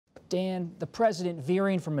Dan, the president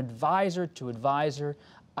veering from advisor to advisor,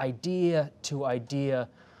 idea to idea.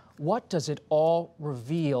 What does it all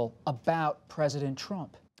reveal about President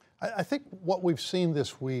Trump? I think what we've seen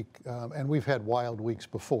this week, and we've had wild weeks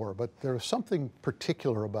before, but there's something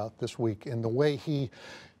particular about this week in the way he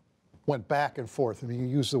went back and forth. I mean, you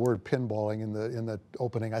used the word pinballing in the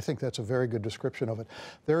opening. I think that's a very good description of it.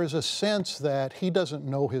 There is a sense that he doesn't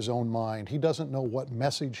know his own mind. He doesn't know what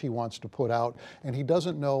message he wants to put out, and he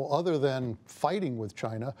doesn't know, other than fighting with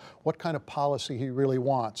China, what kind of policy he really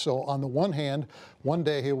wants. So on the one hand, one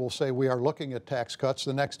day he will say we are looking at tax cuts.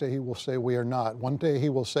 The next day he will say we are not. One day he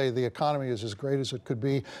will say the economy is as great as it could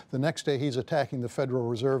be. The next day he's attacking the Federal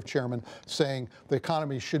Reserve chairman, saying the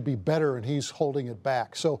economy should be better, and he's holding it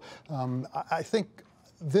back. So I think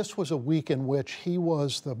this was a week in which he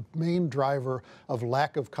was the main driver of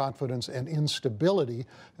lack of confidence and instability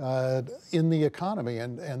in the economy.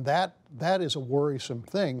 And that is a worrisome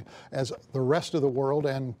thing as the rest of the world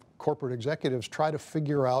and corporate executives try to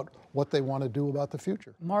figure out what they want to do about the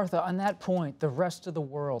future. Martha, on that point, the rest of the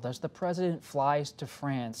world, as the president flies to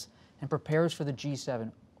France and prepares for the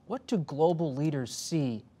G7, what do global leaders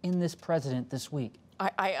see in this president this week?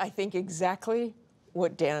 I think exactly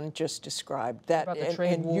what Dan just described. That,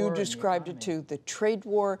 and you described it too, the trade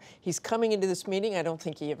war. He's coming into this meeting. I don't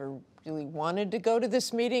think he ever really wanted to go to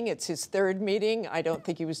this meeting. It's his third meeting. I don't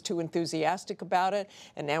think he was too enthusiastic about it.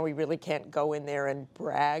 And now we really can't go in there and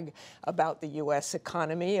brag about the U.S.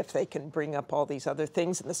 economy if they can bring up all these other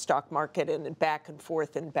things in the stock market and back and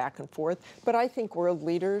forth and back and forth. But I think world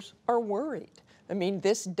leaders are worried. I mean,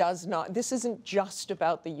 this isn't just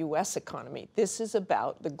about the U.S. economy. This is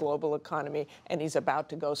about the global economy, and he's about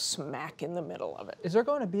to go smack in the middle of it. Is there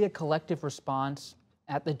going to be a collective response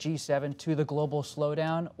at the G7 to the global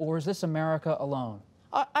slowdown, or is this America alone?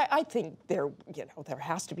 I think there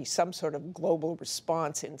has to be some sort of global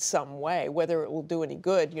response in some way. Whether it will do any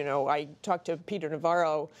good, I talked to Peter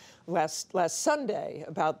Navarro last Sunday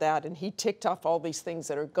about that, and he ticked off all these things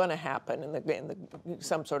that are going to happen in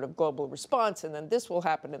some sort of global response, and then this will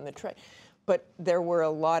happen in the trade. But there were a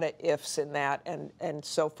lot of ifs in that, and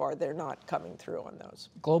so far they're not coming through on those.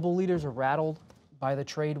 Global leaders are rattled by the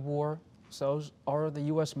trade war. So are the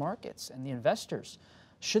U.S. markets and the investors.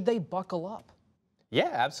 Should they buckle up? Yeah,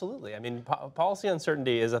 absolutely. I mean, policy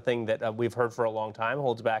uncertainty is a thing that we've heard for a long time,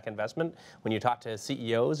 holds back investment. When you talk to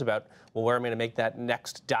CEOs about, well, where am I going to make that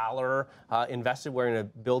next dollar invested, where I'm going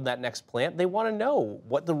to build that next plant, they want to know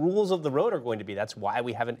what the rules of the road are going to be. That's why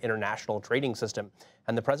we have an international trading system.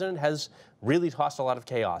 And the president has really tossed a lot of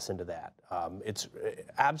chaos into that. It's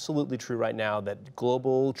absolutely true right now that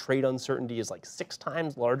global trade uncertainty is like 6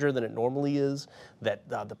 times larger than it normally is, that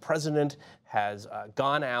the president has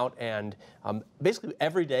gone out and basically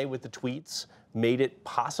every day with the tweets made it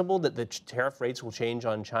possible that the tariff rates will change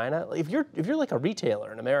on China. If you're like a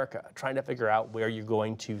retailer in America trying to figure out where you're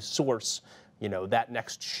going to source, that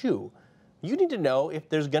next shoe, you need to know if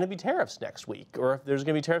there's going to be tariffs next week or if there's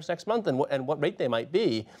going to be tariffs next month and what rate they might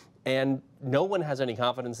be. And no one has any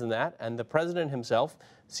confidence in that. And the president himself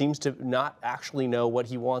seems to not actually know what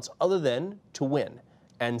he wants other than to win.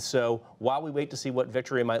 And so while we wait to see what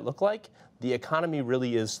victory might look like, the economy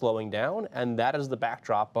really is slowing down. And that is the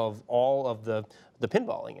backdrop of all of the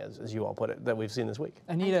pinballing, as you all put it, that we've seen this week.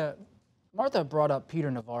 Anita, Martha brought up Peter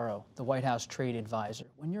Navarro, the White House trade advisor.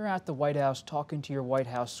 When you're at the White House talking to your White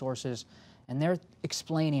House sources and they're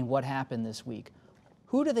explaining what happened this week,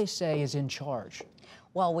 who do they say is in charge?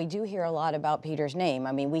 Well, we do hear a lot about Peter's name.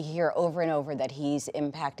 I mean, we hear over and over that he's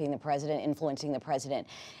impacting the president, influencing the president.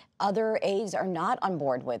 Other aides are not on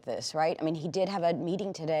board with this, right? I mean, he did have a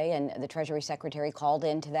meeting today, and the Treasury Secretary called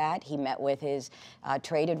into that. He met with his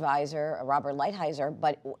trade advisor, Robert Lighthizer,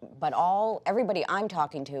 but everybody I'm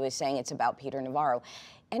talking to is saying it's about Peter Navarro.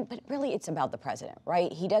 But really, it's about the president, right?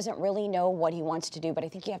 He doesn't really know what he wants to do, but I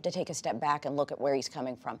think you have to take a step back and look at where he's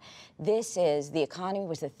coming from. The economy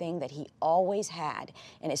was the thing that he always had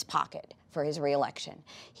in his pocket for his reelection.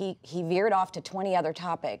 He veered off to 20 other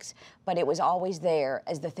topics, but it was always there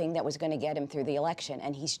as the thing that was going to get him through the election,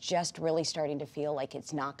 and he's just really starting to feel like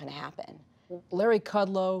it's not going to happen. Larry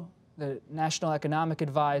Kudlow, the National Economic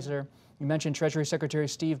Advisor, you mentioned Treasury Secretary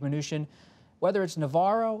Steve Mnuchin. Whether it's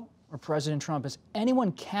Navarro or President Trump, is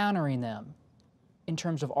anyone countering them in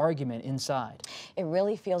terms of argument inside? It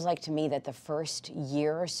really feels like to me that the first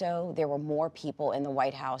year or so, there were more people in the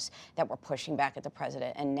White House that were pushing back at the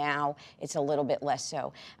president, and now it's a little bit less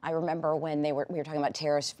so. I remember when we were talking about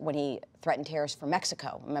tariffs, when he threatened tariffs for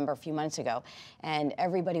Mexico, remember a few months ago, and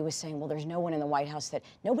everybody was saying, well, there's no one in the White House that,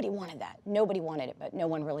 nobody wanted that, nobody wanted it, but no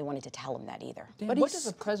one really wanted to tell him that either. Dan, what does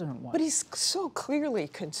the president want? But he's so clearly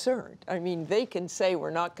concerned. I mean, they can say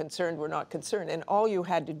we're not concerned, and all you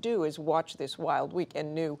had to do is watch this wild week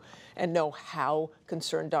and know how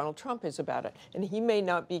concerned Donald Trump is about it. And he may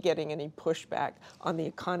not be getting any pushback on the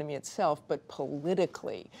economy itself, but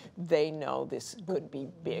politically, they know this could be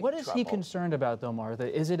big What is he concerned about, though,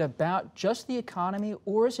 Martha? Is it about just the economy,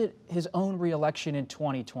 or is it his own re-election in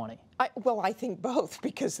 2020? Well, I think both,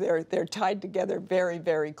 because they're tied together very,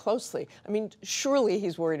 very closely. I mean, surely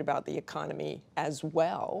he's worried about the economy as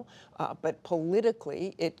well, but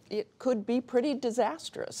politically, it could be pretty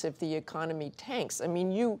disastrous if the economy tanks. I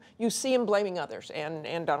mean, you see him blaming others,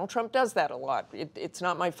 and Donald Trump does that a lot. It's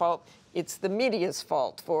not my fault. It's the media's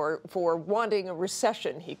fault for wanting a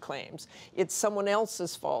recession, he claims. It's someone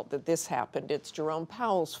else's fault that this happened. It's Jerome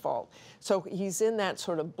Powell's fault. So he's in that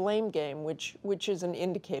sort of blame game, which is an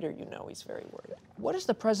indicator he's very worried. What does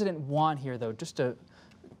the president want here, though, just to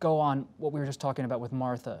go on what we were just talking about with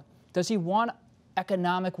Martha? Does he want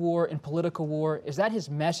economic war and political war? Is that his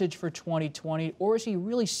message for 2020, or is he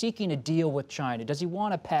really seeking a deal with China? Does he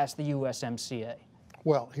want to pass the USMCA?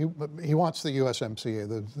 Well, he wants the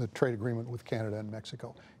USMCA, the trade agreement with Canada and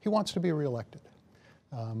Mexico. He wants to be reelected.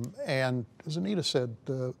 And as Anita said,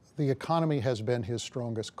 the economy has been his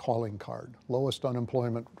strongest calling card. Lowest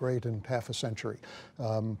unemployment rate in half a century.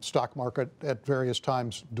 Stock market at various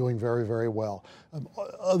times doing very, very well.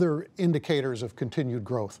 Other indicators of continued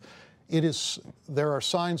growth. There are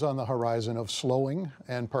signs on the horizon of slowing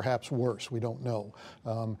and perhaps worse, we don't know.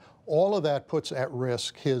 All of that puts at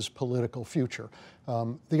risk his political future.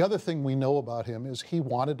 The other thing we know about him is he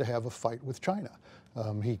wanted to have a fight with China.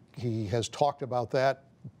 He has talked about that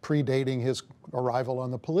predating his arrival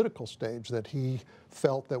on the political stage, that he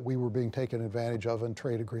felt that we were being taken advantage of in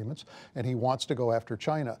trade agreements, and he wants to go after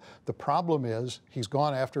China. The problem is he's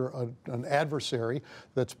gone after an adversary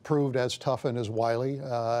that's proved as tough and as wily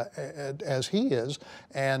as he is,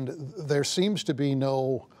 and there seems to be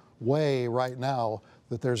no way right now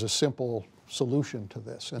that there's a simple solution to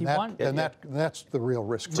this, and that's the real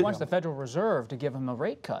risk. He wants the Federal Reserve to give him a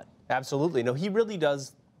rate cut. Absolutely. No, he really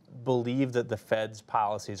does believe that the Fed's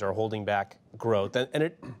policies are holding back growth,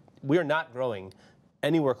 and we are not growing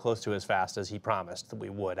anywhere close to as fast as he promised that we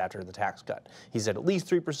would after the tax cut. He said at least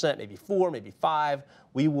 3%, maybe 4%, maybe 5%.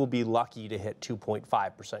 We will be lucky to hit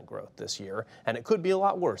 2.5% growth this year, and it could be a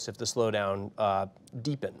lot worse if the slowdown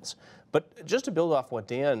deepens. But just to build off what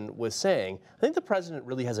Dan was saying, I think the president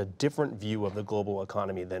really has a different view of the global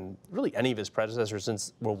economy than really any of his predecessors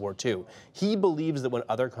since World War II. He believes that when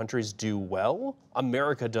other countries do well,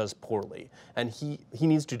 America does poorly, and he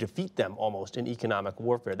needs to defeat them almost in economic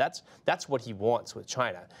warfare. That's what he wants with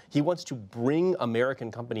China. He wants to bring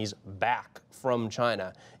American companies back from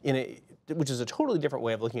China which is a totally different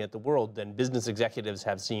way of looking at the world than business executives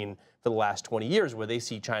have seen for the last 20 years, where they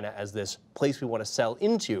see China as this place we want to sell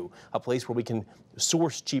into, a place where we can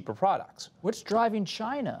source cheaper products. What's driving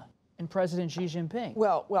China and President Xi Jinping?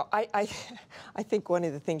 Well, I think one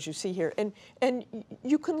of the things you see here, and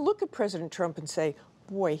you can look at President Trump and say,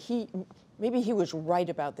 boy, maybe he was right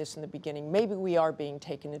about this in the beginning. Maybe we are being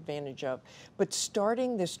taken advantage of. But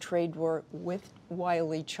starting this trade war with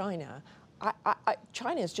wily China,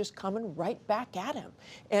 China is just coming right back at him.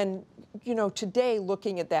 And, today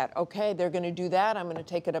looking at that, okay, they're going to do that. I'm going to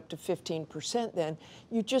take it up to 15% then.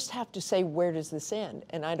 You just have to say, where does this end?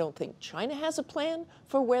 And I don't think China has a plan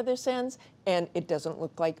for where this ends. And it doesn't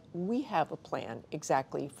look like we have a plan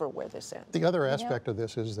exactly for where this ends. The other aspect of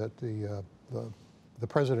this is that the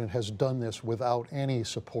president has done this without any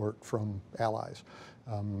support from allies.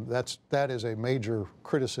 That is a major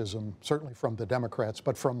criticism, certainly from the Democrats,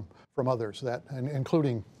 but from others,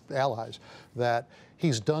 including allies, that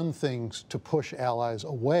he's done things to push allies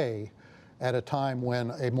away at a time when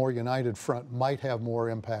a more united front might have more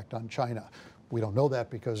impact on China. We don't know that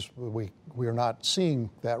because we are not seeing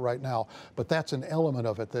that right now, but that's an element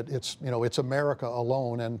of it, that it's America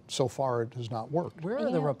alone, and so far it has not worked. Where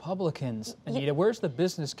are the Republicans, Anita? Where's the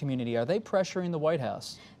business community? Are they pressuring the White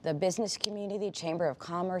House? The business community, Chamber of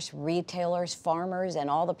Commerce, retailers, farmers, and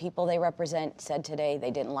all the people they represent said today they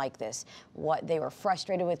didn't like this. They were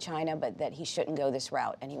frustrated with China, but that he shouldn't go this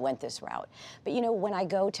route, and he went this route. But when I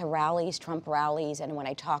go to rallies, Trump rallies, and when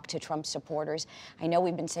I talk to Trump supporters, I know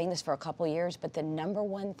we've been saying this for a couple of years, but the number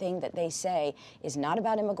one thing that they say is not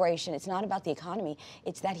about immigration, it's not about the economy,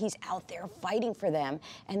 it's that he's out there fighting for them,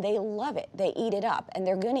 and they love it. They eat it up, and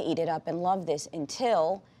they're going to eat it up and love this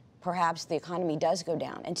until perhaps the economy does go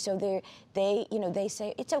down. And so they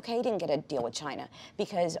say it's okay he didn't get a deal with China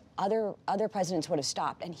because other presidents would have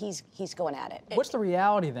stopped, and he's going at it. What's the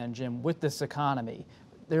reality then, Jim, with this economy?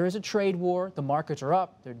 There is a trade war, the markets are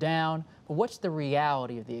up, they're down, but what's the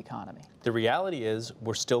reality of the economy? The reality is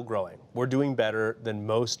we're still growing. We're doing better than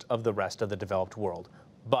most of the rest of the developed world,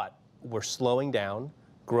 but we're slowing down.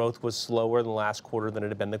 Growth was slower in the last quarter than it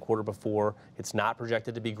had been the quarter before. It's not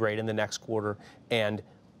projected to be great in the next quarter, and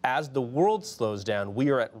as the world slows down, we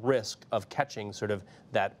are at risk of catching sort of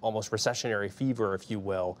that almost recessionary fever, if you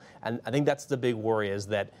will. And I think that's the big worry, is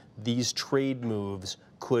that these trade moves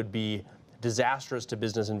could be disastrous to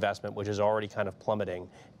business investment, which is already kind of plummeting.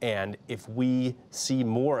 And if we see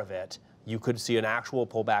more of it, you could see an actual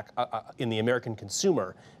pullback in the American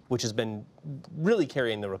consumer, which has been really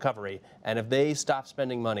carrying the recovery. And if they stop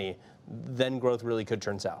spending money, then growth really could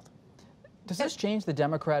turn south. Does this change the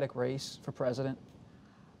Democratic race for president?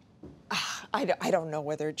 I don't know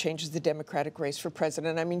whether it changes the Democratic race for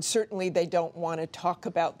president. I mean, certainly they don't want to talk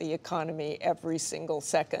about the economy every single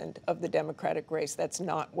second of the Democratic race. That's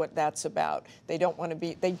not what that's about. They don't want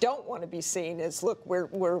to be seen as, look,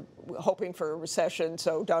 we're hoping for a recession,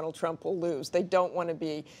 so Donald Trump will lose. They don't want to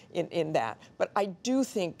be in that. But I do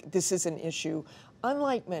think this is an issue,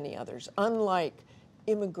 unlike many others, unlike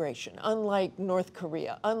immigration, unlike North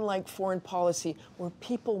Korea, unlike foreign policy, where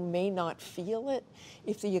people may not feel it.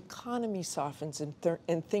 If the economy softens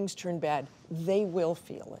and things turn bad, they will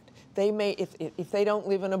feel it. They may, if they don't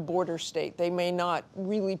live in a border state, they may not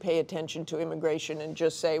really pay attention to immigration and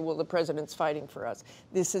just say, well, the president's fighting for us.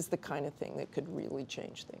 This is the kind of thing that could really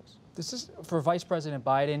change things. This is, for Vice President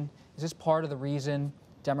Biden, is this part of the reason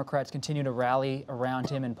Democrats continue to rally around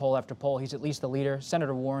him in poll after poll? He's at least the leader.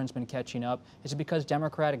 Senator Warren's been catching up. Is it because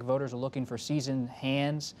Democratic voters are looking for seasoned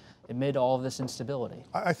hands amid all of this instability?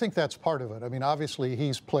 I think that's part of it. I mean, obviously,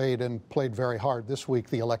 he's played very hard this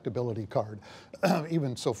week, the electability card,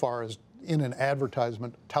 even so far as in an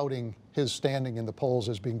advertisement touting his standing in the polls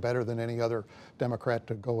as being better than any other Democrat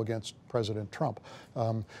to go against President Trump.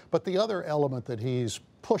 But the other element that he's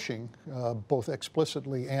pushing, both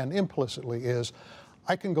explicitly and implicitly, is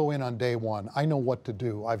I can go in on day one. I know what to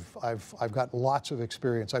do. I've got lots of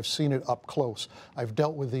experience. I've seen it up close. I've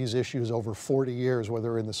dealt with these issues over 40 years,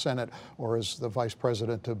 whether in the Senate or as the vice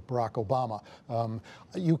president to Barack Obama.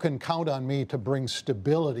 You can count on me to bring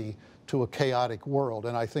stability to a chaotic world.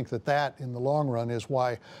 And I think that in the long run is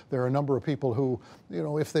why there are a number of people who, you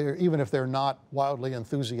know, even if they're not wildly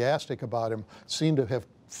enthusiastic about him, seem to have,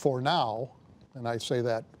 for now, and I say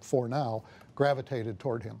that for now, gravitated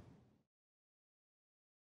toward him.